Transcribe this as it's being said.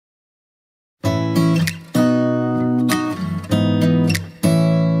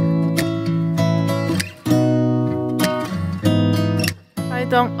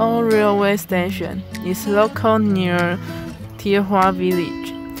Taitung Old Railway Station is located near Tiehua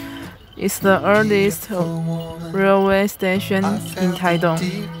Village. It's the earliest railway station in Taitung,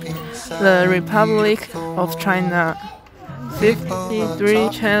 the Republic of China. 53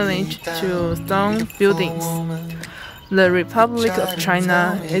 challenge to stone buildings. The Republic of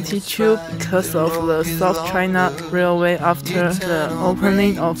China 82 because of the South China Railway after the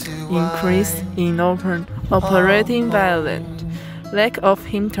opening of increase in operating violent, lack of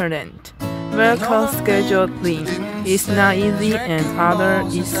hinterland, vehicle scheduling is not easy and other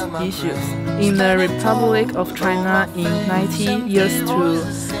issues. In the Republic of China in 90 years to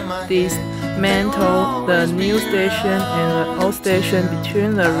dismantle the new station and the old station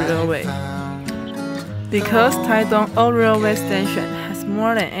between the railway. Because Taitung Old Railway Station has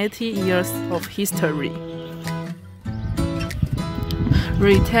more than 80 years of history,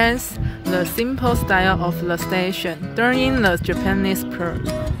 retains the simple style of the station during the Japanese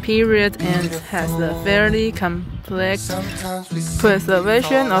period and has a fairly complex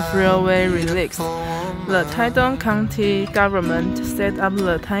preservation of railway relics. The Taitung County government set up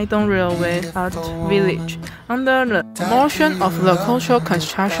the Taitung Railway Art Village under the motion of the Cultural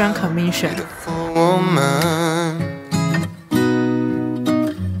Construction Commission.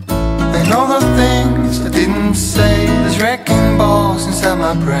 And all the things I didn't say, there's wrecking balls inside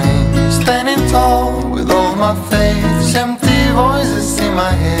my brain. Standing tall with all my faith, there's empty voices in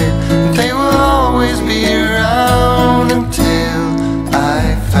my head.